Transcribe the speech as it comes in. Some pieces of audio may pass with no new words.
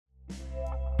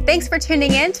Thanks for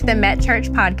tuning in to the Met Church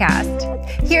podcast.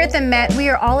 Here at the Met, we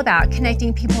are all about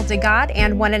connecting people to God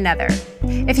and one another.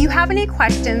 If you have any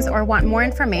questions or want more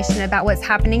information about what's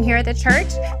happening here at the church,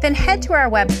 then head to our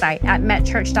website at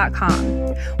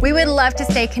metchurch.com. We would love to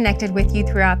stay connected with you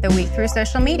throughout the week through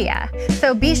social media,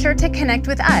 so be sure to connect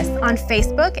with us on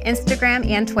Facebook, Instagram,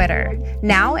 and Twitter.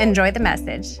 Now, enjoy the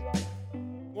message.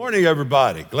 Morning,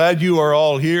 everybody. Glad you are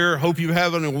all here. Hope you're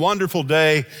having a wonderful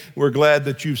day. We're glad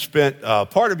that you've spent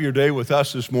part of your day with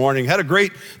us this morning. Had a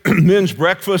great men's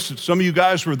breakfast. Some of you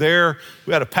guys were there.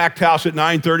 We had a packed house at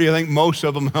 9:30. I think most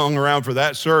of them hung around for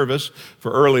that service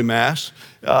for early mass.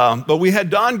 But we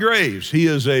had Don Graves. He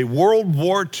is a World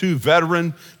War II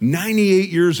veteran, 98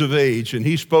 years of age, and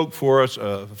he spoke for us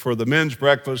for the men's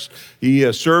breakfast.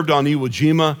 He served on Iwo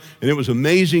Jima, and it was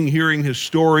amazing hearing his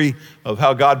story of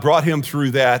how God brought him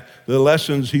through that, the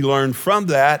lessons he learned from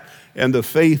that, and the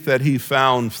faith that he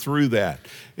found through that.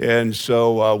 And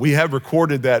so we have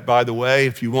recorded that, by the way.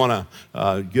 If you want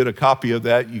to get a copy of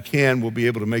that, you can. We'll be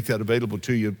able to make that available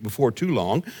to you before too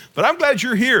long. But I'm glad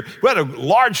you're here. We had a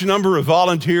large number of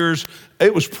volunteers.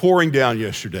 It was pouring down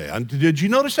yesterday. Did you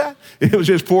notice that? It was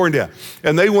just pouring down.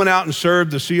 And they went out and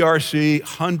served the CRC,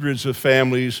 hundreds of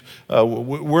families.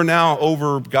 We're now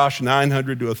over,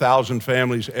 900 to 1,000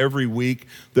 families every week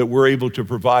that we're able to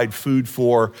provide food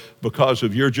for because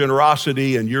of your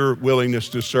generosity and your willingness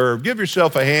to serve. Give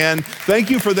yourself a hand.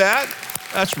 Thank you for that.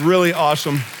 That's really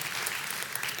awesome.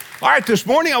 All right, this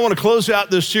morning I want to close out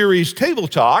this series, Table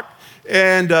Talk.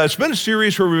 And it's been a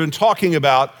series where we've been talking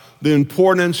about the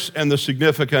importance and the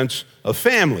significance of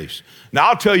families. Now,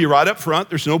 I'll tell you right up front,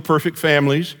 there's no perfect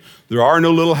families. There are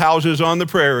no little houses on the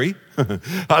prairie.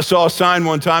 I saw a sign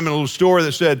one time in a little store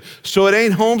that said, "So it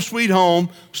ain't home sweet home,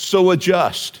 so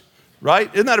adjust."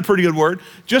 Right? Isn't that a pretty good word?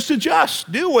 Just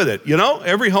adjust, deal with it. You know,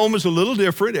 every home is a little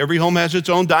different. Every home has its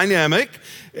own dynamic.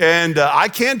 And I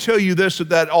can tell you this,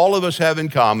 that all of us have in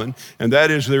common, and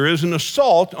that is there is an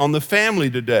assault on the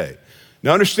family today.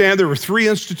 Now understand, there were three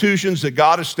institutions that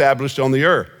God established on the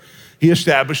earth. He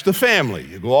established the family.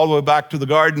 You go all the way back to the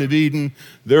Garden of Eden.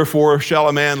 Therefore shall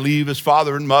a man leave his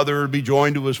father and mother, be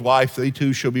joined to his wife. They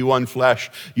two shall be one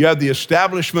flesh. You have the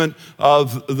establishment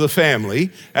of the family.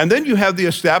 And then you have the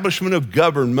establishment of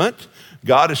government.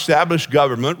 God established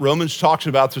government. Romans talks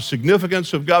about the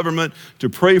significance of government, to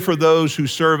pray for those who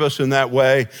serve us in that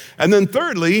way. And then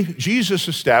thirdly, Jesus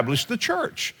established the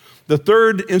church. The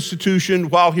third institution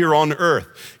while here on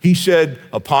earth. He said,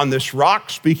 upon this rock,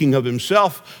 speaking of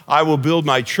himself, I will build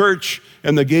my church,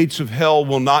 and the gates of hell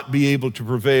will not be able to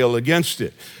prevail against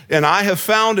it. And I have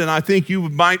found, and I think you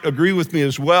might agree with me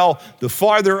as well, the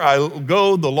farther I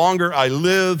go, the longer I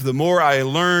live, the more I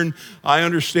learn. I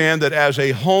understand that as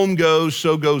a home goes,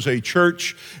 so goes a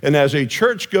church. And as a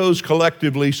church goes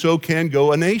collectively, so can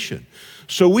go a nation.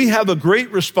 So we have a great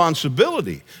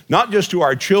responsibility, not just to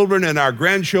our children and our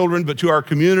grandchildren, but to our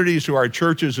communities, to our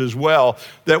churches as well,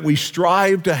 that we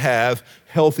strive to have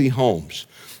healthy homes.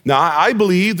 Now, I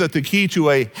believe that the key to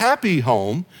a happy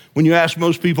home, when you ask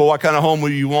most people what kind of home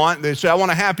would you want, they say, I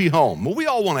want a happy home. Well, we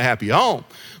all want a happy home.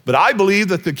 But I believe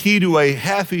that the key to a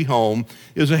happy home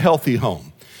is a healthy home.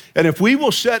 And if we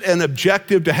will set an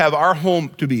objective to have our home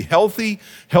to be healthy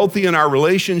in our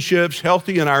relationships,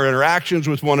 healthy in our interactions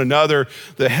with one another,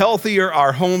 the healthier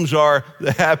our homes are,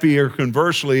 the happier,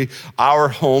 conversely, our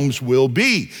homes will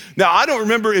be. Now, I don't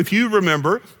remember if you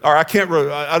remember, or I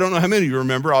don't know how many of you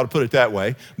remember, I'll put it that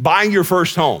way, buying your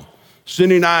first home.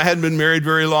 Cindy and I hadn't been married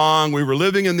very long. We were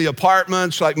living in the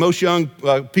apartments like most young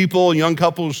people, young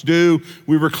couples do.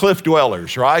 We were cliff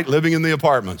dwellers, right? Living in the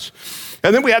apartments.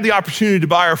 And then we had the opportunity to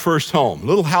buy our first home, a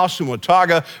little house in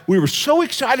Watauga. We were so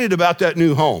excited about that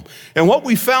new home. And what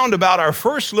we found about our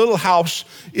first little house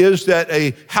is that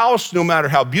a house, no matter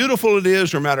how beautiful it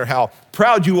is, no matter how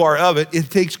proud you are of it,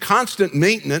 it takes constant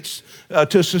maintenance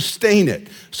to sustain it.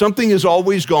 Something has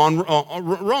always gone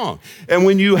wrong. And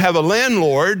when you have a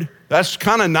landlord, that's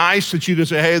kind of nice that you can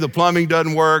say, hey, the plumbing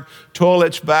doesn't work,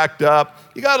 toilet's backed up.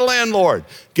 You got a landlord.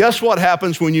 Guess what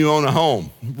happens when you own a home?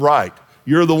 Right.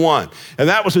 You're the one. And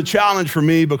that was a challenge for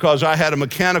me because I had a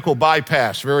mechanical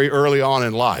bypass very early on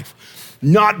in life.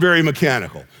 Not very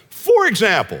mechanical. For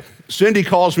example, Cindy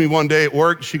calls me one day at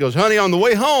work. She goes, honey, on the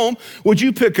way home, would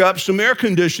you pick up some air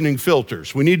conditioning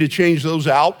filters? We need to change those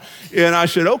out. And I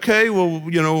said, okay, well,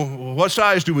 what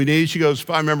size do we need? She goes, if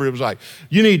I remember, it was like,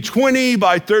 you need 20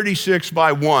 by 36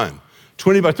 by 1.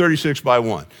 20 by 36 by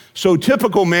 1. So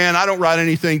typical man, I don't write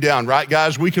anything down, right,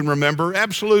 guys? We can remember.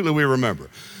 Absolutely, we remember.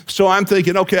 So I'm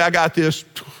thinking, okay, I got this,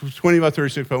 20 by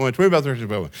 36 by 1, 20 by 36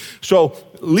 by 1. So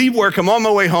leave work, I'm on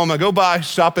my way home. I go by,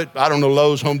 stop at, I don't know,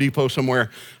 Lowe's, Home Depot,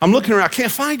 somewhere. I'm looking around, I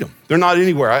can't find them. They're not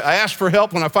anywhere. I asked for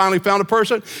help when I finally found a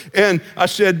person, and I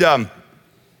said,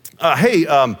 hey,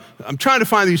 I'm trying to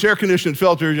find these air conditioning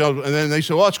filters, and then they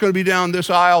said, well, it's going to be down this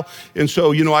aisle. And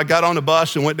so, I got on the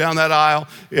bus and went down that aisle,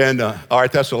 and all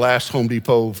right, that's the last Home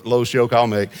Depot Lowe's joke I'll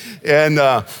make. And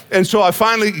so I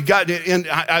finally got in.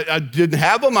 I didn't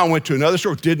have them. I went to another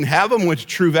store, didn't have them. Went to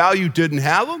True Value, didn't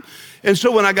have them. And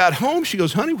so when I got home, she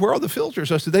goes, honey, where are the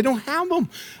filters? I said, they don't have them.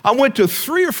 I went to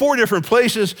 3 or 4 different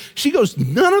places. She goes,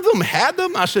 none of them had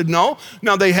them? I said, no.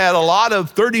 Now, they had a lot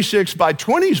of 36 by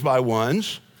 20s by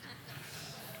 1s,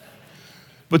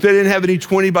 but they didn't have any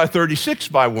 20 by 36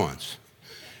 by 1s.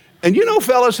 And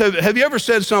fellas, have you ever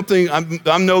said something,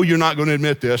 I know you're not going to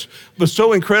admit this, but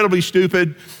so incredibly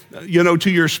stupid, to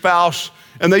your spouse,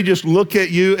 and they just look at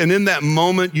you, and in that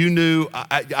moment you knew,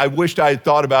 I wished I had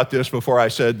thought about this before I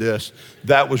said this.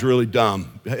 That was really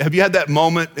dumb. Have you had that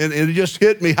moment? And it just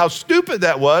hit me how stupid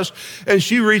that was. And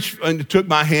she reached and took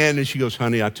my hand, and she goes,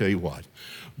 honey, I tell you what,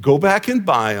 go back and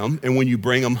buy them, and when you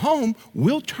bring them home,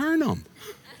 we'll turn them.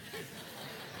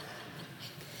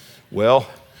 Well,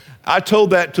 I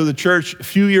told that to the church a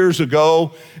few years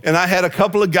ago, and I had a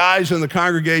couple of guys in the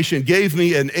congregation gave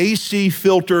me an AC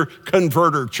filter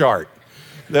converter chart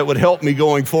that would help me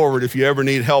going forward if you ever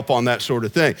need help on that sort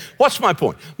of thing. What's my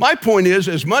point? My point is,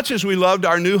 as much as we loved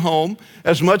our new home,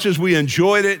 as much as we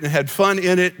enjoyed it and had fun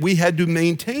in it, we had to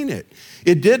maintain it.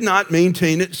 It did not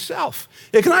maintain itself.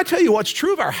 And can I tell you what's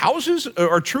true of our houses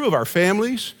or true of our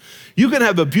families? You can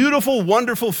have a beautiful,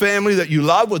 wonderful family that you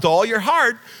love with all your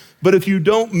heart, but if you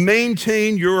don't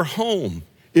maintain your home,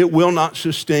 it will not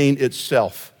sustain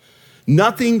itself.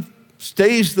 Nothing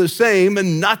stays the same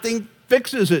and nothing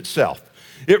fixes itself.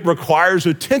 It requires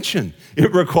attention.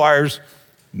 It requires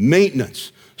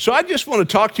maintenance. So I just want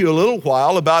to talk to you a little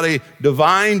while about a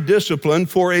divine discipline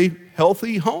for a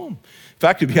healthy home. In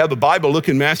fact, if you have a Bible, look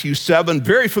in Matthew 7,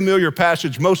 very familiar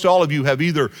passage. Most all of you have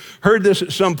either heard this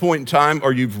at some point in time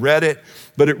or you've read it,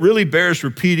 but it really bears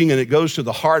repeating, and it goes to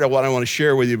the heart of what I want to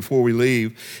share with you before we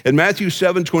leave. In Matthew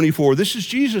 7:24, this is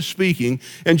Jesus speaking,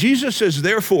 and Jesus says,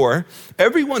 therefore,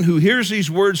 everyone who hears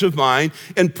these words of mine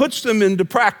and puts them into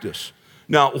practice.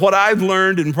 Now, what I've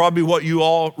learned, and probably what you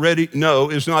already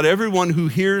know, is not everyone who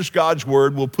hears God's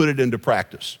word will put it into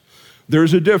practice.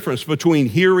 There's a difference between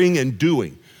hearing and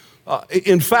doing.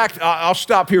 In fact, I'll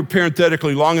stop here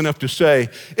parenthetically long enough to say,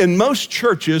 in most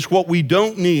churches, what we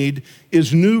don't need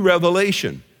is new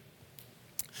revelation.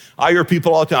 I hear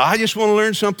people all the time, I just want to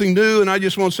learn something new, and I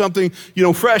just want something,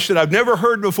 fresh that I've never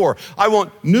heard before. I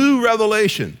want new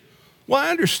revelation. Well, I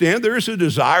understand there is a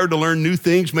desire to learn new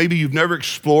things maybe you've never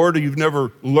explored or you've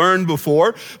never learned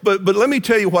before, but let me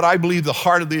tell you what I believe the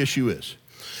heart of the issue is.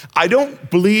 I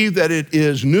don't believe that it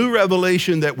is new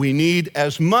revelation that we need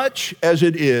as much as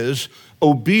it is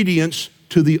obedience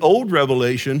to the old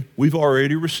revelation we've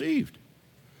already received.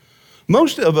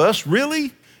 Most of us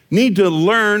really need to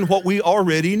learn what we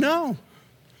already know.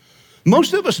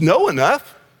 Most of us know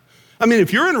enough. I mean,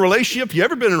 if you're in a relationship, if you've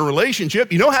ever been in a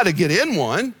relationship, you know how to get in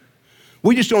one.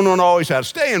 We just don't know always how to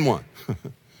stay in one.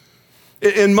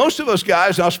 And most of us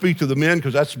guys, I'll speak to the men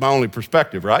because that's my only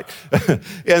perspective, right?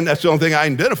 And that's the only thing I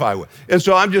identify with. And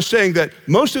so I'm just saying that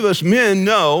most of us men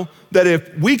know that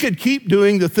if we could keep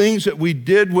doing the things that we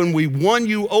did when we won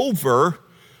you over,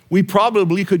 we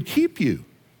probably could keep you.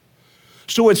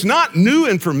 So it's not new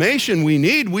information we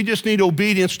need, we just need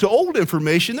obedience to old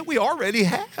information that we already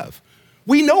have.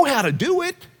 We know how to do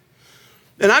it.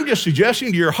 And I'm just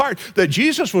suggesting to your heart that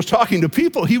Jesus was talking to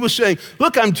people. He was saying,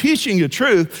 look, I'm teaching you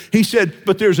truth. He said,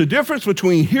 but there's a difference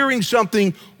between hearing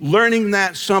something, learning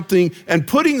that something, and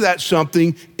putting that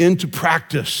something into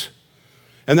practice.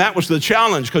 And that was the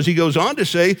challenge, because he goes on to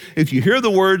say, if you hear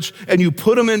the words and you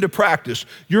put them into practice,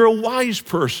 you're a wise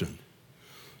person.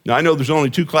 Now, I know there's only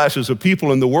 2 classes of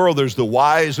people in the world. There's the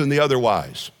wise and the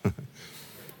otherwise.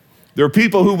 There are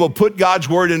people who will put God's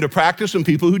word into practice and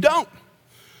people who don't.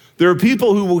 There are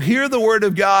people who will hear the word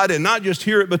of God and not just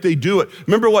hear it, but they do it.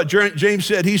 Remember what James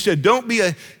said? He said, don't be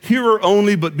a hearer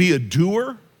only, but be a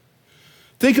doer.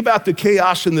 Think about the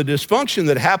chaos and the dysfunction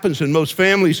that happens in most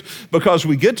families because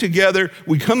we get together,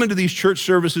 we come into these church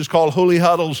services called holy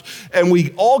huddles, and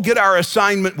we all get our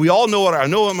assignment. We all know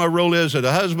what my role is as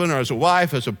a husband or as a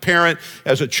wife, as a parent,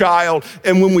 as a child.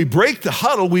 And when we break the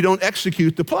huddle, we don't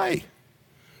execute the play.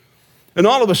 And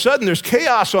all of a sudden, there's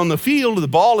chaos on the field. The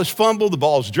ball is fumbled. The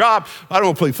ball's dropped. I don't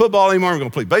want to play football anymore. I'm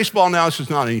going to play baseball now. This is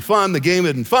not any fun. The game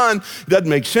isn't fun. It doesn't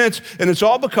make sense. And it's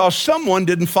all because someone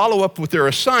didn't follow up with their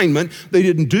assignment. They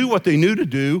didn't do what they knew to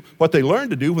do, what they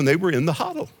learned to do when they were in the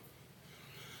huddle.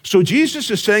 So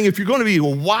Jesus is saying, if you're going to be a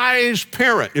wise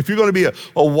parent, if you're going to be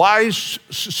a wise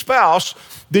spouse,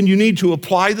 then you need to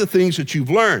apply the things that you've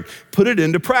learned, put it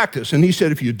into practice. And he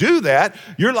said, if you do that,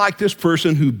 you're like this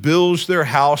person who builds their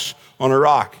house on a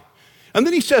rock. And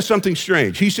then he says something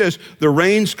strange. He says, the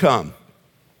rains come,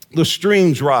 the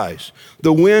streams rise,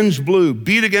 the winds blew,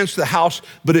 beat against the house,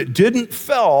 but it didn't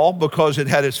fall because it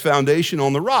had its foundation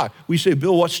on the rock. We say,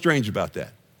 Bill, what's strange about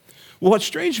that? Well, what's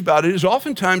strange about it is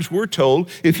oftentimes we're told,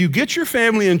 if you get your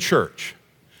family in church,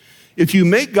 if you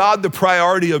make God the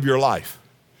priority of your life,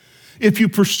 if you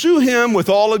pursue him with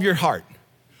all of your heart,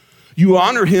 you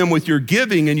honor him with your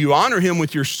giving and you honor him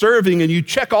with your serving and you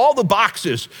check all the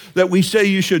boxes that we say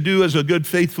you should do as a good,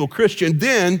 faithful Christian,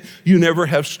 then you never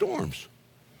have storms.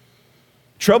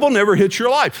 Trouble never hits your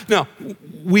life. Now,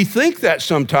 we think that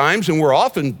sometimes, and we're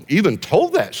often even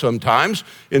told that sometimes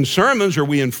in sermons, or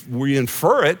we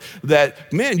infer it,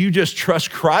 that, man, you just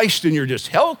trust Christ and you're just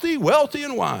healthy, wealthy,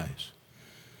 and wise.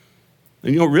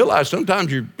 And you don't realize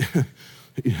sometimes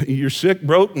you're sick,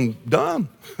 broke, and dumb.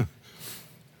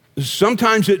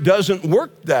 Sometimes it doesn't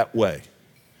work that way.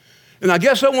 And I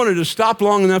guess I wanted to stop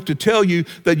long enough to tell you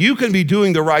that you can be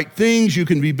doing the right things, you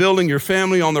can be building your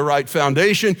family on the right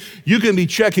foundation, you can be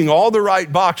checking all the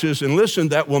right boxes, and listen,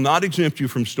 that will not exempt you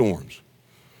from storms.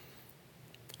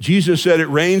 Jesus said it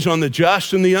rains on the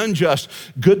just and the unjust.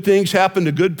 Good things happen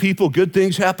to good people, good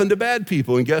things happen to bad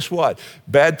people. And guess what?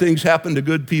 Bad things happen to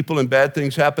good people and bad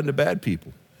things happen to bad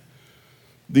people.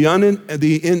 The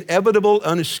inevitable,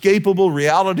 unescapable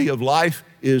reality of life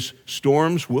is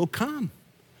storms will come.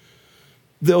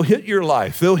 They'll hit your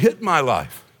life. They'll hit my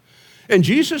life. And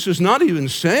Jesus is not even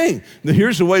saying that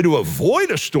here's a way to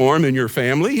avoid a storm in your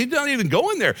family. He's not even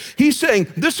going there. He's saying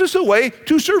this is a way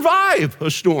to survive a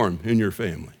storm in your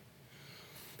family.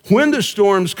 When the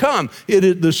storms come,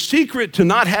 the secret to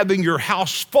not having your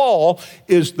house fall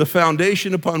is the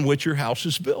foundation upon which your house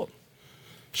is built.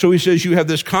 So he says you have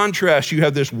this contrast, you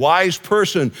have this wise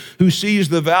person who sees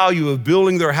the value of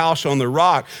building their house on the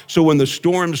rock, so when the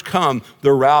storms come,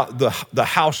 the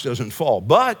house doesn't fall.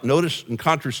 But, notice in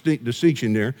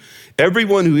contradistinction there,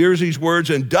 everyone who hears these words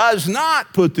and does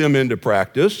not put them into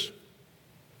practice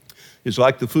is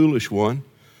like the foolish one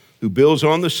who builds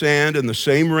on the sand, and the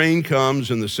same rain comes,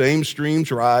 and the same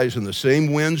streams rise, and the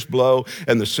same winds blow,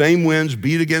 and the same winds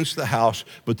beat against the house,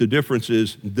 but the difference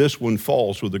is this one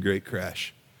falls with a great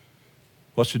crash.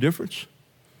 What's the difference?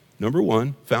 Number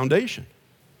one, foundation.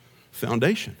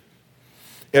 Foundation.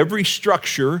 Every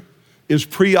structure is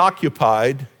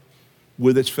preoccupied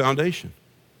with its foundation.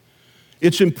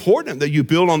 It's important that you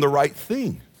build on the right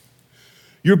thing.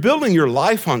 You're building your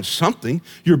life on something.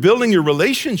 You're building your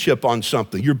relationship on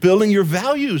something. You're building your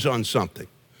values on something.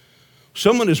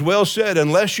 Someone has well said,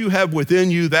 unless you have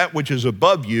within you that which is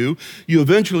above you, you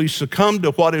eventually succumb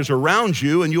to what is around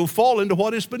you and you'll fall into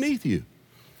what is beneath you.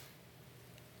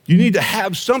 You need to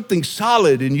have something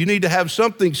solid and you need to have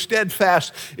something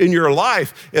steadfast in your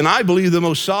life. And I believe the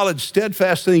most solid,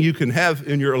 steadfast thing you can have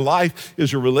in your life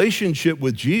is a relationship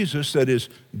with Jesus that is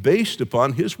based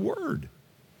upon his word.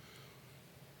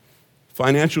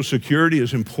 Financial security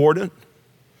is important.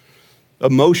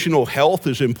 Emotional health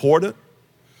is important.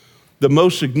 The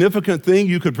most significant thing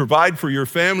you could provide for your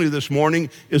family this morning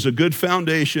is a good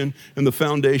foundation, and the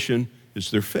foundation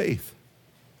is their faith.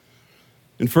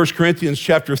 In 1 Corinthians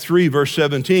chapter 3, verse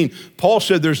 17, Paul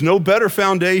said there's no better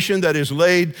foundation that is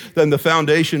laid than the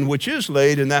foundation which is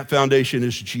laid, and that foundation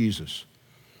is Jesus.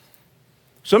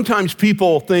 Sometimes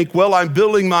people think, well, I'm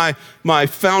building my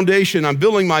foundation, I'm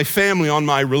building my family on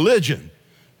my religion.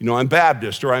 You know, I'm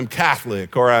Baptist, or I'm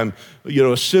Catholic, or I'm,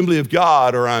 Assembly of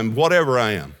God, or I'm whatever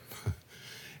I am.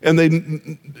 And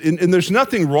there's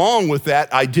nothing wrong with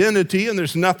that identity, and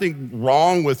there's nothing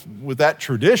wrong with that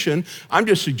tradition. I'm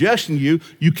just suggesting to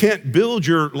you can't build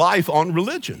your life on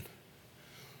religion.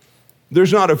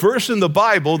 There's not a verse in the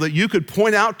Bible that you could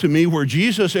point out to me where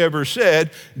Jesus ever said,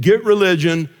 get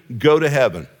religion, go to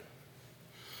heaven.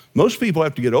 Most people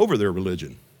have to get over their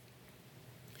religion.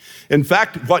 In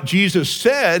fact, what Jesus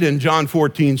said in John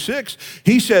 14:6,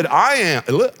 he said, I am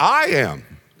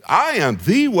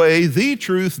the way, the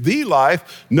truth, the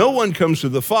life. No one comes to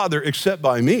the Father except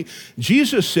by me.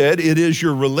 Jesus said it is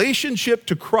your relationship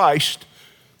to Christ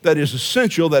that is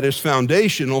essential, that is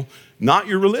foundational, not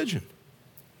your religion.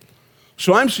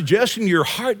 So I'm suggesting to your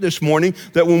heart this morning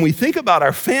that when we think about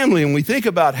our family and we think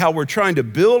about how we're trying to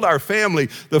build our family,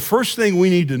 the first thing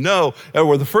we need to know,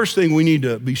 or the first thing we need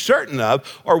to be certain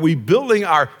of, are we building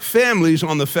our families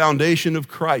on the foundation of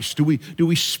Christ? Do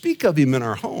we speak of him in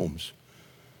our homes?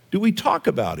 Do we talk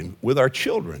about him with our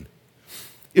children?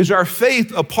 Is our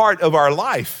faith a part of our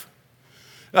life?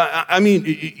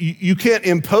 You can't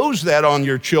impose that on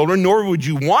your children, nor would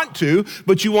you want to,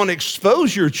 but you want to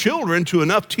expose your children to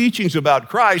enough teachings about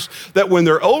Christ that when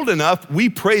they're old enough, we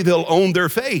pray they'll own their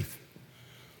faith.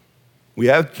 We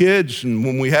have kids, and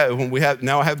when we have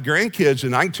grandkids,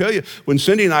 and I can tell you, when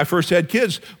Cindy and I first had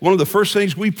kids, one of the first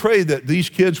things we pray that these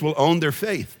kids will own their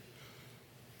faith.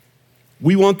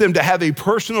 We want them to have a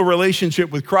personal relationship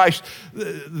with Christ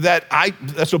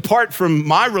that's apart from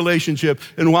my relationship.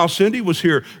 And while Cindy was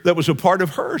here, that was a part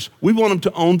of hers. We want them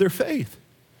to own their faith.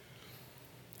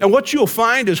 And what you'll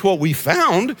find is what we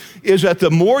found is that the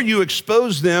more you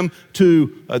expose them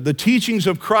to the teachings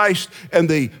of Christ and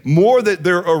the more that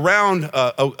they're around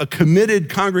a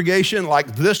committed congregation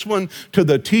like this one to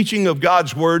the teaching of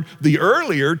God's word, the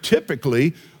earlier,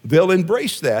 typically, they'll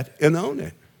embrace that and own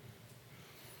it.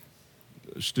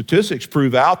 Statistics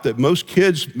prove out that most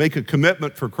kids make a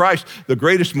commitment for Christ, the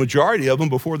greatest majority of them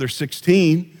before they're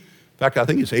 16. In fact, I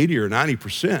think it's 80 or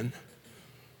 90%.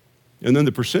 And then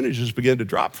the percentages begin to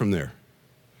drop from there.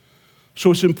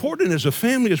 So it's important as a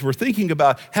family, as we're thinking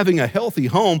about having a healthy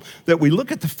home, that we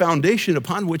look at the foundation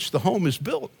upon which the home is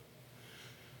built.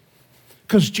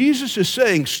 Because Jesus is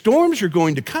saying storms are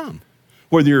going to come,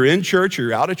 whether you're in church or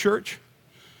you're out of church,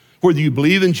 whether you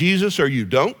believe in Jesus or you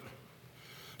don't.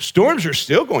 Storms are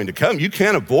still going to come. You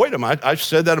can't avoid them. I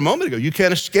said that a moment ago. You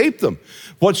can't escape them.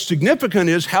 What's significant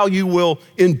is how you will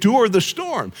endure the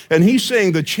storm. And he's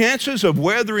saying the chances of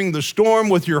weathering the storm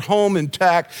with your home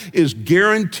intact is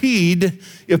guaranteed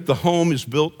if the home is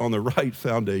built on the right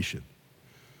foundation.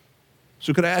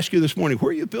 So could I ask you this morning,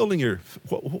 where are you building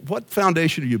what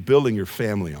foundation are you building your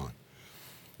family on?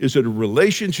 Is it a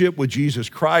relationship with Jesus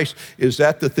Christ? Is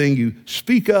that the thing you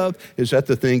speak of? Is that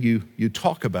the thing you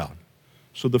talk about?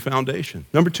 So the foundation.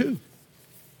 Number two,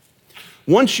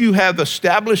 once you have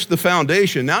established the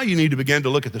foundation, now you need to begin to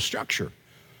look at the structure.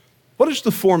 What is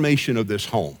the formation of this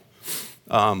home?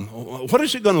 What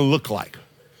is it going to look like?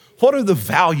 What are the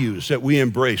values that we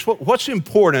embrace? What's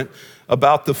important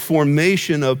about the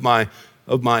formation of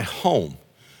my home?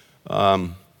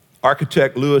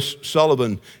 Architect Louis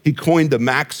Sullivan, he coined the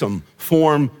maxim,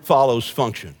 form follows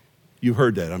function. You've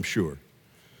heard that, I'm sure.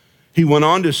 He went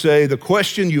on to say, the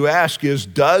question you ask is,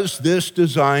 does this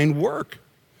design work?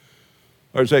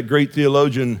 Or as that great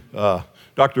theologian,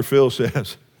 Dr. Phil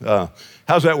says,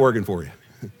 how's that working for you?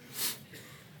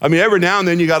 I mean, every now and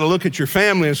then you got to look at your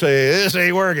family and say, this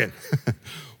ain't working.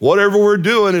 Whatever we're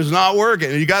doing is not working.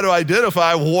 And you got to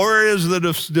identify where is the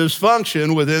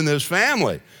dysfunction within this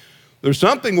family. There's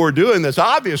something we're doing that's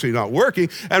obviously not working,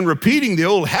 and repeating the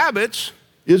old habits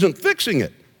isn't fixing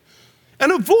it.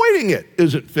 And avoiding it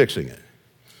isn't fixing it.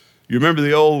 You remember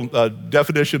the old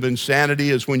definition of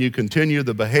insanity is when you continue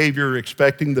the behavior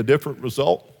expecting the different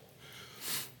result?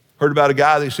 Heard about a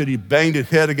guy, they said he banged his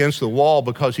head against the wall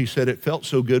because he said it felt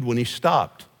so good when he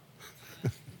stopped.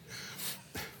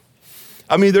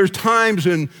 I mean, there's times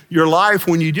in your life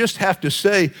when you just have to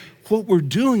say, what we're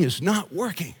doing is not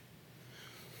working.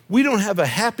 We don't have a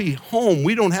happy home.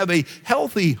 We don't have a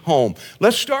healthy home.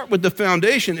 Let's start with the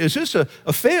foundation. Is this a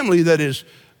family that is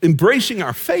embracing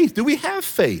our faith? Do we have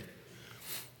faith?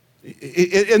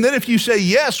 And then if you say,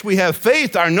 yes, we have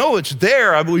faith, I know it's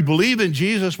there. We believe in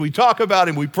Jesus. We talk about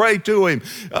him. We pray to him.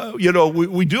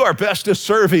 We do our best to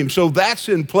serve him. So that's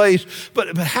in place.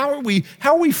 But how are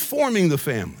we forming the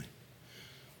family?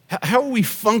 How are we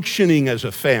functioning as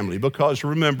a family? Because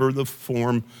remember, the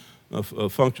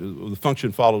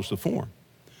function follows the form.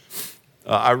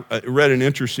 I read an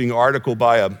interesting article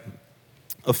by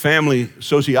a family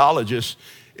sociologist,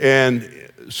 and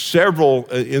several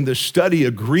in the study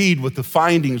agreed with the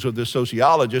findings of the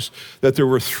sociologist that there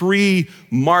were 3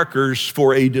 markers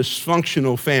for a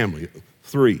dysfunctional family.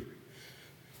 3.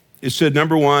 It said,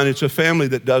 number 1, it's a family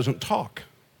that doesn't talk.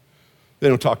 They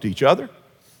don't talk to each other.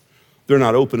 They're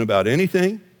not open about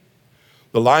anything.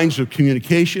 The lines of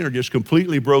communication are just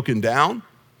completely broken down.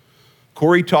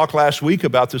 Corey talked last week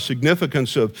about the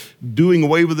significance of doing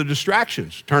away with the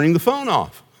distractions, turning the phone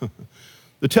off.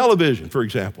 The television, for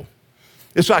example.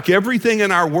 It's like everything in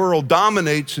our world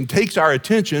dominates and takes our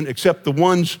attention except the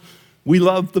ones we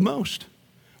love the most.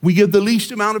 We give the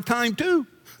least amount of time to.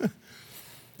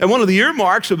 And one of the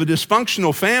earmarks of a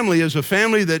dysfunctional family is a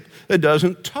family that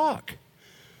doesn't talk.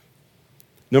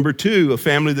 Number 2, a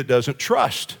family that doesn't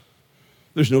trust.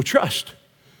 There's no trust.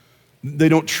 They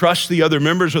don't trust the other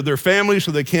members of their family,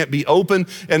 so they can't be open.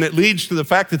 And it leads to the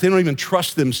fact that they don't even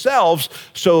trust themselves,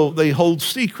 so they hold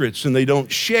secrets and they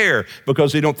don't share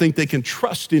because they don't think they can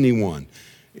trust anyone.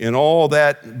 And all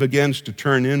that begins to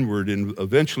turn inward. And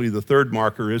eventually the third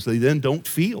marker is they then don't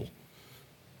feel.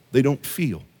 They don't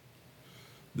feel.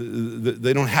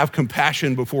 They don't have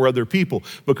compassion before other people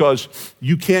because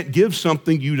you can't give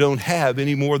something you don't have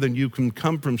any more than you can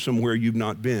come from somewhere you've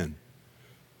not been.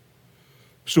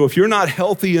 So if you're not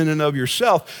healthy in and of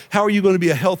yourself, how are you going to be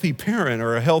a healthy parent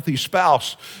or a healthy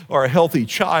spouse or a healthy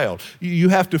child? You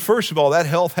have to, first of all, that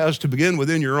health has to begin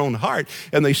within your own heart.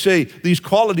 And they say these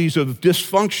qualities of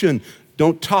dysfunction,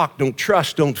 don't talk, don't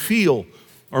trust, don't feel,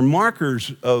 are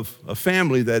markers of a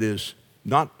family that is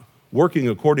not working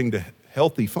according to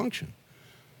healthy function.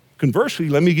 Conversely,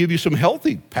 let me give you some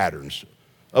healthy patterns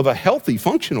of a healthy,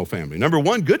 functional family. Number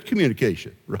one, good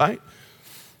communication, right?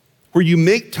 Where you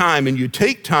make time and you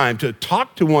take time to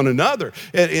talk to one another.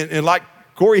 And like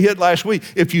Corey hit last week,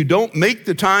 if you don't make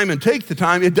the time and take the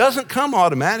time, it doesn't come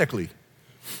automatically.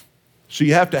 So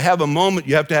you have to have a moment,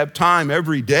 you have to have time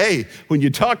every day when you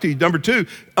talk to you. Number two,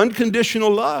 unconditional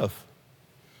love.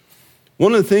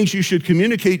 One of the things you should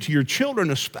communicate to your children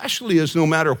especially is no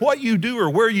matter what you do or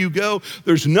where you go,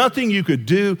 there's nothing you could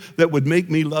do that would make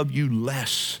me love you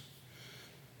less.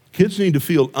 Kids need to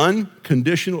feel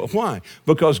unconditional. Why?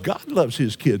 Because God loves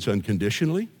his kids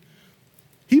unconditionally.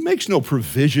 He makes no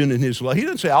provision in his love. He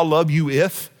doesn't say, I'll love you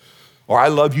if, or I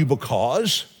love you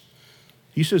because.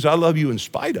 He says, I love you in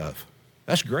spite of.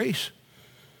 That's grace.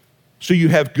 So you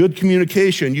have good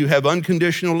communication. You have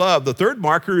unconditional love. The third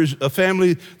marker is a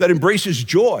family that embraces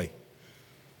joy.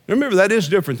 Remember, that is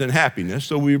different than happiness.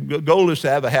 So the goal is to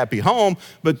have a happy home,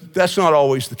 but that's not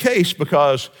always the case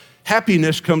because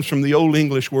happiness comes from the old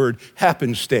English word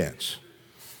happenstance.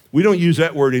 We don't use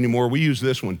that word anymore. We use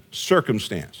this one,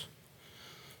 circumstance.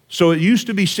 So it used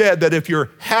to be said that if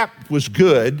your hap was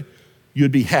good,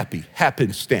 you'd be happy,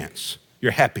 happenstance.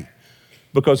 You're happy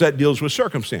because that deals with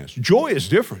circumstance. Joy is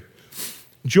different.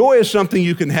 Joy is something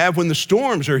you can have when the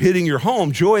storms are hitting your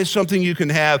home. Joy is something you can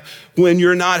have when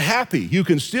you're not happy. You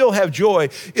can still have joy.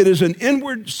 It is an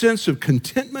inward sense of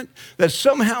contentment that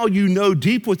somehow you know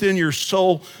deep within your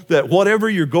soul that whatever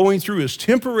you're going through is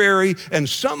temporary and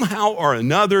somehow or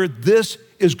another, this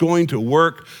is going to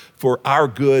work for our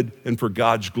good and for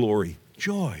God's glory.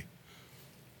 Joy.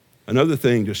 Another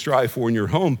thing to strive for in your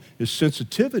home is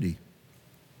sensitivity.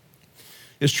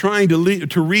 Is trying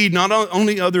to read not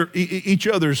only each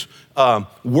other's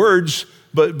words,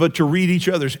 but to read each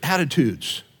other's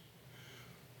attitudes.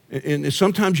 And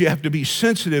sometimes you have to be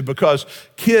sensitive because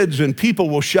kids and people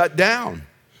will shut down.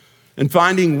 And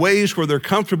finding ways where they're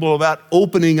comfortable about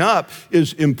opening up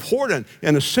is important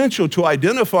and essential to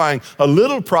identifying a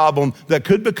little problem that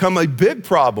could become a big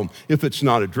problem if it's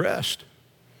not addressed.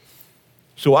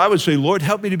 So I would say, Lord,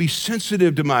 help me to be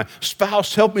sensitive to my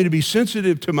spouse. Help me to be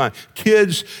sensitive to my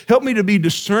kids. Help me to be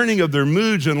discerning of their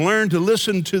moods and learn to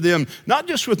listen to them, not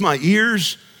just with my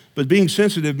ears, but being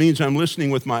sensitive means I'm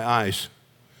listening with my eyes.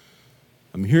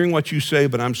 I'm hearing what you say,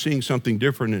 but I'm seeing something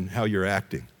different in how you're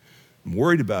acting. I'm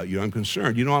worried about you. I'm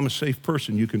concerned. You know, I'm a safe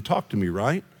person. You can talk to me,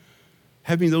 right?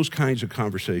 Having those kinds of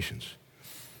conversations.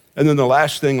 And then the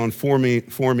last thing on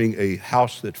forming a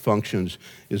house that functions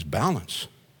is balance.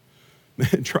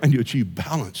 Man, trying to achieve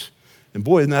balance. And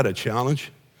boy, isn't that a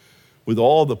challenge? With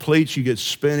all the plates you get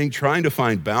spinning, trying to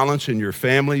find balance in your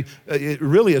family, it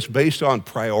really is based on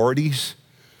priorities.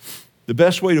 The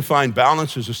best way to find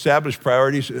balance is establish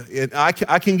priorities. And I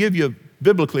can give you,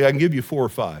 biblically, I can give you 4 or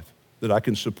 5 that I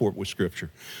can support with Scripture.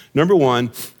 Number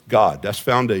one, God, that's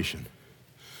foundation.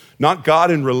 Not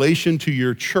God in relation to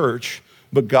your church,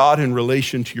 but God in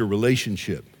relation to your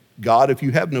relationship. God if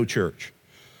you have no church.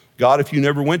 God, if you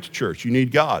never went to church, you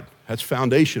need God. That's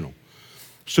foundational.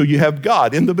 So you have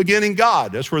God. In the beginning,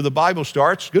 God. That's where the Bible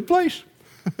starts. Good place.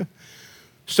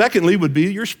 Secondly would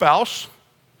be your spouse.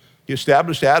 He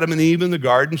established Adam and Eve in the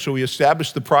garden, so he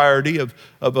established the priority of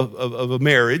a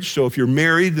marriage. So if you're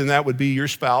married, then that would be your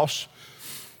spouse.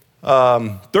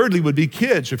 Thirdly would be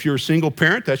kids. If you're a single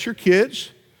parent, that's your kids.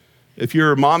 If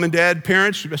you're mom and dad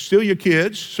parents, still your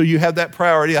kids, so you have that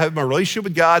priority. I have my relationship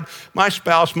with God, my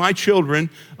spouse, my children.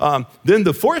 Then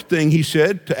the fourth thing he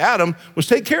said to Adam was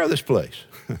take care of this place.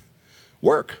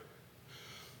 Work.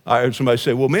 I heard somebody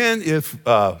say, well, man, if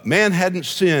man hadn't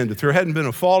sinned, if there hadn't been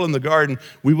a fall in the garden,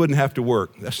 we wouldn't have to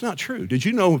work. That's not true. Did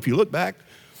you know if you look back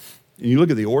and you look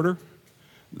at the order,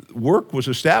 work was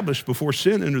established before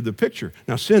sin entered the picture.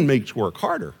 Now, sin makes work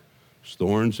harder. It's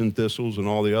thorns and thistles and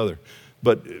all the other.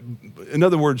 But in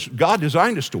other words, God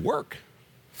designed us to work.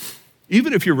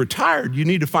 Even if you're retired, you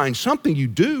need to find something you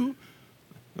do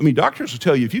I mean, doctors will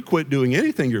tell you if you quit doing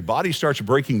anything, your body starts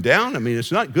breaking down. I mean,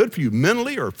 it's not good for you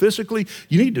mentally or physically.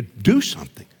 You need to do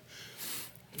something.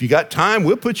 If you got time,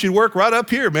 we'll put you to work right up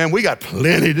here, man. We got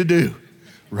plenty to do,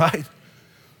 right?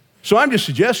 So I'm just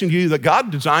suggesting to you that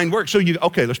God designed work. So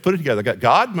okay, let's put it together. I got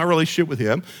God, my relationship with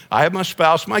him. I have my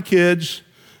spouse, my kids.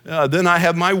 Then I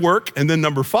have my work. And then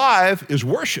number 5 is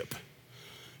worship.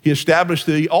 He established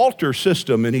the altar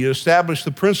system, and he established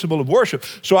the principle of worship.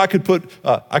 So I could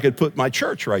put my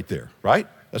church right there, right?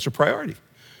 That's a priority.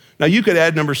 Now you could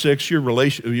add number 6,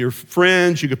 your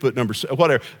friends. You could put number 7,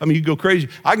 whatever. I mean, you go crazy.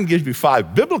 I can give you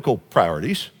 5 biblical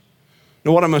priorities.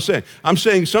 Now, what am I saying? I'm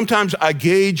saying sometimes I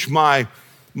gauge my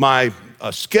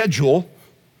schedule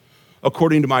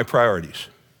according to my priorities.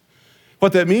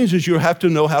 What that means is you have to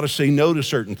know how to say no to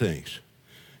certain things.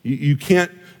 You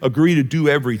can't agree to do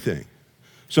everything.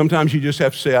 Sometimes you just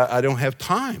have to say, I don't have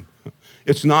time.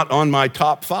 It's not on my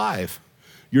top 5.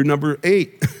 You're number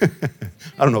 8.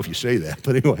 I don't know if you say that,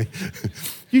 but anyway,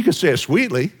 you can say it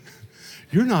sweetly.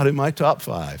 You're not in my top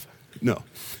 5. No.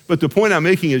 But the point I'm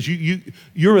making is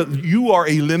you are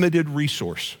a limited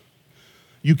resource.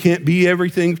 You can't be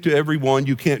everything to everyone.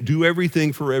 You can't do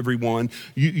everything for everyone.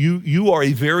 You are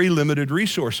a very limited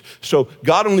resource. So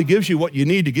God only gives you what you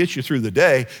need to get you through the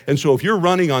day. And so if you're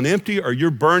running on empty or you're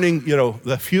burning,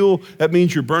 the fuel, that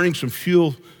means you're burning some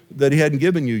fuel that he hadn't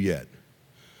given you yet.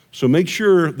 So make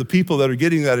sure the people that are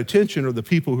getting that attention are the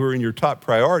people who are in your top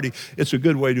priority. It's a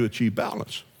good way to achieve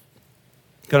balance.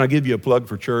 Can I give you a plug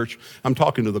for church? I'm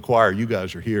talking to the choir. You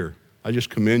guys are here. I just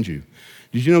commend you.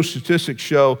 Did you know statistics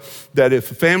show that if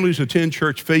families attend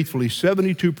church faithfully,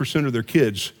 72% of their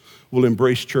kids will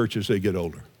embrace church as they get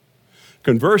older?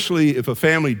 Conversely, if a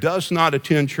family does not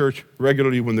attend church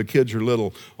regularly when the kids are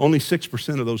little, only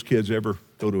 6% of those kids ever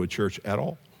go to a church at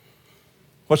all.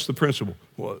 What's the principle?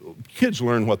 Well, kids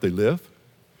learn what they live.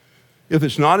 If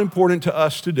it's not important to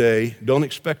us today, don't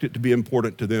expect it to be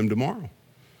important to them tomorrow.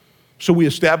 So we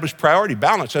establish priority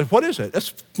balance. What is it? That's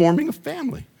forming a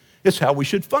family. It's how we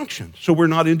should function, so we're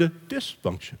not into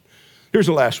dysfunction. Here's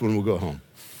the last one, we'll go home.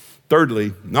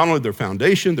 Thirdly, not only their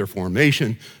foundation, their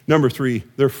formation. Number 3,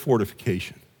 their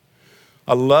fortification.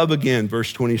 I love, again,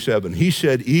 verse 27. He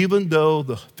said, even though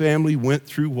the family went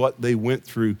through what they went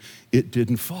through, it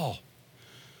didn't fall.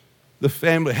 The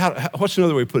family, what's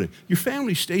another way of putting it? Your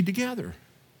family stayed together.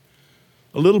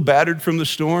 A little battered from the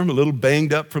storm, a little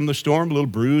banged up from the storm, a little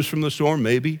bruised from the storm,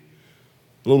 maybe.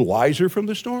 A little wiser from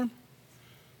the storm.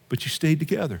 But you stayed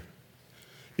together.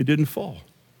 It didn't fall.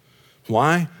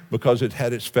 Why? Because it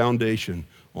had its foundation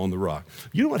on the rock.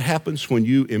 You know what happens when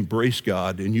you embrace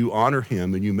God and you honor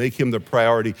him and you make him the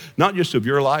priority, not just of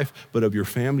your life, but of your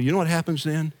family? You know what happens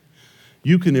then?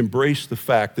 You can embrace the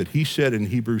fact that he said in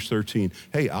Hebrews 13,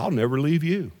 hey, I'll never leave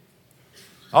you.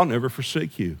 I'll never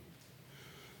forsake you.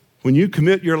 When you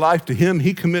commit your life to him,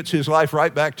 he commits his life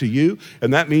right back to you,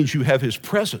 and that means you have his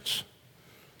presence.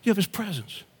 You have his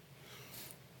presence.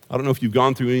 I don't know if you've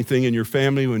gone through anything in your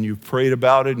family when you've prayed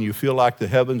about it and you feel like the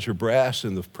heavens are brass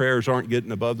and the prayers aren't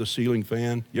getting above the ceiling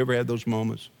fan. You ever had those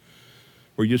moments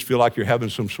where you just feel like you're having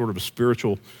some sort of a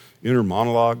spiritual inner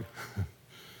monologue?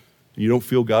 You don't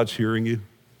feel God's hearing you?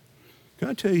 Can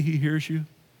I tell you, he hears you?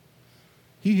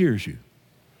 He hears you.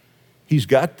 He's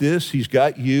got this, he's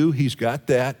got you, he's got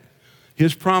that.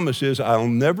 His promise is, I'll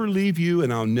never leave you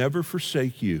and I'll never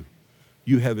forsake you.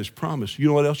 You have his promise. You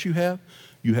know what else you have?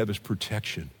 You have his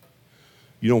protection.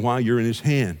 You know why? You're in his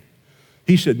hand.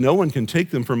 He said, no one can take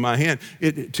them from my hand.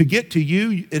 To get to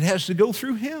you, it has to go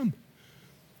through him.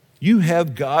 You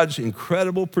have God's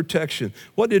incredible protection.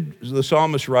 What did the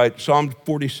psalmist write? Psalm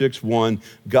 46:1,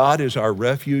 God is our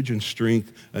refuge and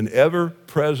strength, an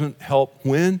ever-present help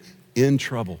when? In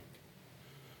trouble.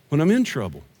 When I'm in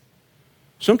trouble.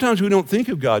 Sometimes we don't think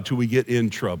of God till we get in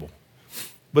trouble.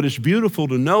 But it's beautiful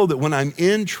to know that when I'm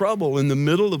in trouble in the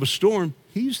middle of a storm,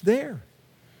 he's there.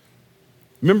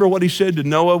 Remember what he said to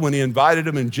Noah when he invited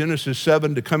him in Genesis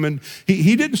 7 to come in?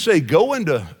 He didn't say, go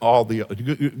into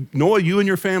Noah, you and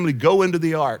your family, go into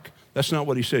the ark. That's not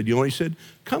what he said. You know what he said?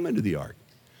 Come into the ark.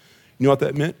 You know what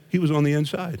that meant? He was on the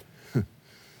inside.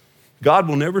 God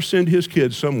will never send his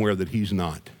kids somewhere that he's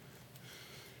not.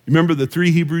 Remember the 3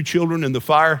 Hebrew children in the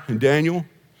fire in Daniel?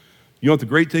 You know what the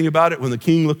great thing about it? When the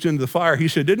king looked into the fire, he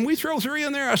said, didn't we throw 3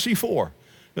 in there? I see 4.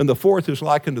 And the 4th is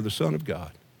likened to the Son of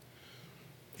God.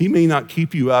 He may not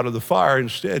keep you out of the fire.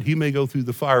 Instead, he may go through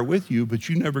the fire with you, but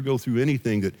you never go through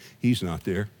anything that he's not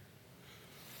there.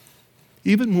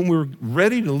 Even when we're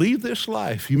ready to leave this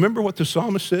life, you remember what the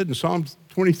psalmist said in Psalm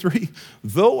 23?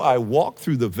 Though I walk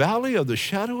through the valley of the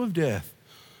shadow of death,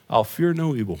 I'll fear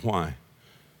no evil. Why?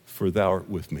 For thou art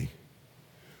with me.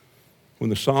 when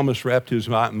the psalmist wrapped his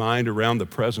mind around the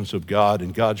presence of God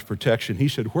and God's protection, he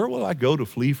said, where will I go to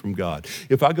flee from God?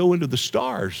 If I go into the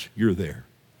stars, you're there.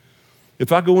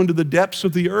 If I go into the depths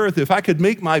of the earth, if I could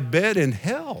make my bed in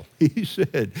hell, he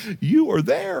said, you are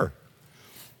there.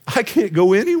 I can't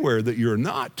go anywhere that you're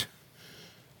not.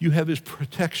 You have his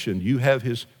protection. You have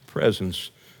his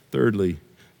presence. Thirdly,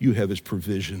 you have his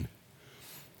provision.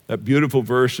 That beautiful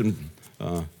verse in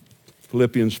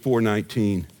Philippians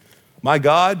 4:19, my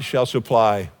God shall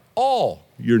supply all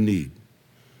your need.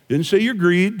 Didn't say your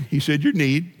greed, he said your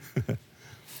need.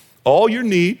 All your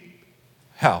need,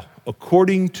 how?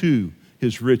 According to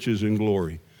his riches and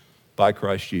glory by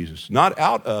Christ Jesus. Not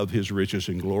out of his riches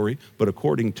and glory, but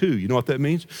according to. You know what that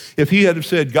means? If he had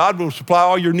said, God will supply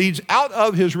all your needs out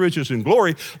of his riches and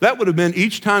glory, that would have been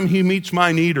each time he meets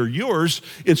my need or yours,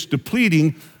 it's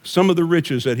depleting some of the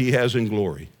riches that he has in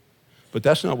glory. But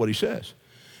that's not what he says.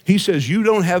 He says, you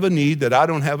don't have a need that I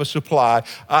don't have a supply.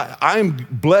 I'm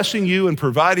blessing you and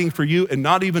providing for you and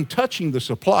not even touching the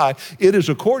supply. It is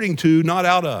according to, not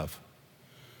out of.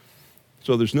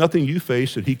 So there's nothing you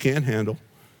face that he can't handle.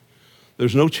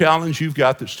 There's no challenge you've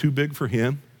got that's too big for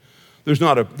him. There's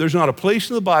not a place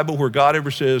in the Bible where God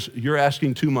ever says, you're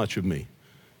asking too much of me.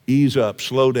 Ease up,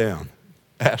 slow down,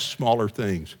 ask smaller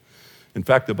things. In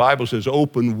fact, the Bible says,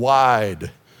 open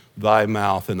wide thy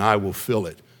mouth and I will fill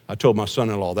it. I told my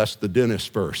son-in-law, that's the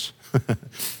dentist verse.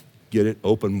 Get it?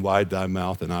 Open wide thy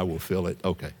mouth and I will fill it.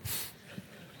 Okay.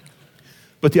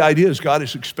 But the idea is God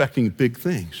is expecting big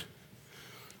things.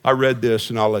 I read this,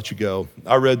 and I'll let you go.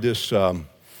 I read this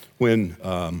when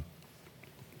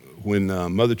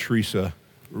Mother Teresa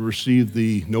received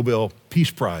the Nobel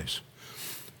Peace Prize.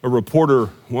 A reporter,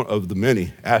 one of the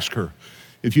many, asked her,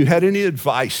 if you had any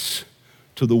advice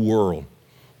to the world,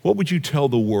 what would you tell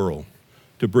the world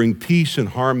to bring peace and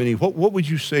harmony? What would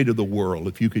you say to the world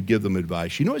if you could give them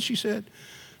advice? You know what she said?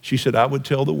 She said, I would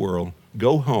tell the world,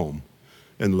 go home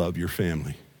and love your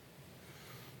family.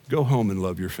 Go home and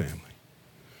love your family.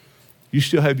 You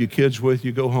still have your kids with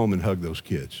you, go home and hug those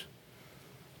kids.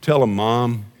 Tell them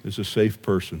mom is a safe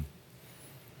person.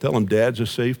 Tell them dad's a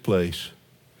safe place.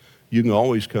 You can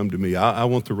always come to me. I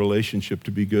want the relationship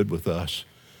to be good with us.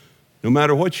 No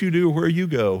matter what you do or where you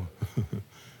go,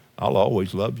 I'll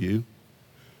always love you.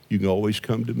 You can always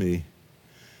come to me.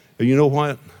 And you know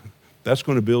what? That's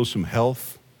going to build some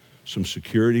health, some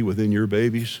security within your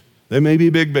babies. They may be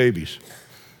big babies.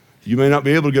 You may not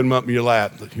be able to get them up in your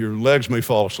lap. Your legs may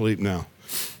fall asleep now.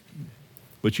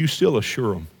 But you still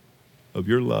assure them of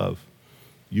your love.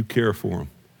 You care for them.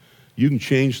 You can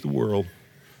change the world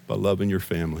by loving your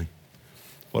family.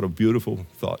 What a beautiful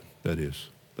thought that is.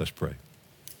 Let's pray.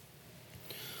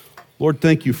 Lord,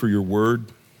 thank you for your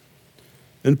word.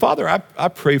 And Father, I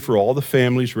pray for all the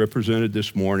families represented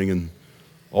this morning and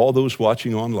all those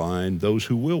watching online, those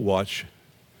who will watch.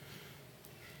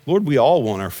 Lord, we all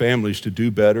want our families to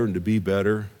do better and to be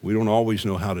better. We don't always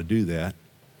know how to do that.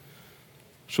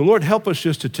 So Lord, help us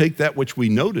just to take that which we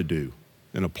know to do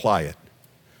and apply it.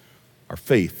 Our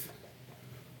faith,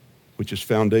 which is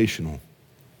foundational.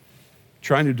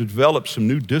 Trying to develop some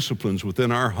new disciplines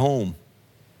within our home,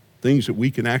 things that we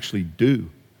can actually do.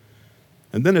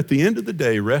 And then at the end of the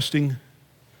day, resting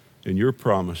in your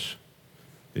promise,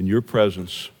 in your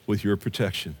presence, with your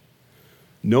protection.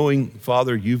 Knowing,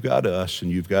 Father, you've got us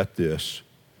and you've got this.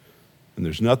 And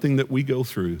there's nothing that we go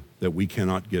through that we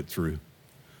cannot get through.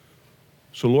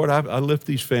 So Lord, I lift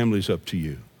these families up to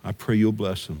you. I pray you'll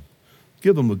bless them.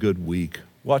 Give them a good week.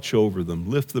 Watch over them.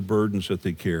 Lift the burdens that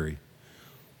they carry.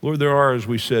 Lord, there are, as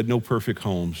we said, no perfect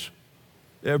homes.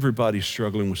 Everybody's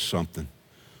struggling with something.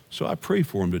 So I pray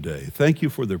for them today. Thank you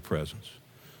for their presence.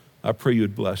 I pray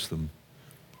you'd bless them.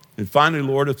 And finally,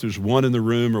 Lord, if there's one in the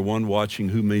room or one watching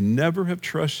who may never have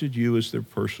trusted you as their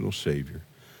personal Savior,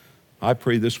 I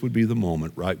pray this would be the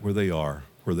moment right where they are,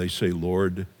 where they say,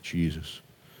 Lord Jesus,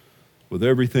 with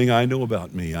everything I know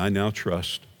about me, I now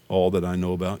trust all that I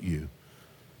know about you.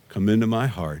 Come into my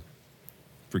heart,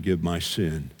 forgive my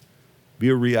sin, be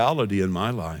a reality in my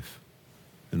life.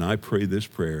 And I pray this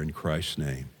prayer in Christ's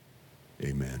name.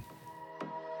 Amen.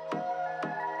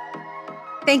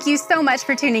 Thank you so much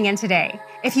for tuning in today.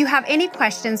 If you have any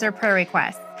questions or prayer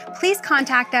requests, please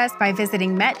contact us by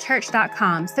visiting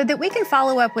metchurch.com so that we can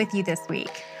follow up with you this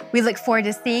week. We look forward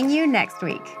to seeing you next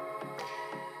week.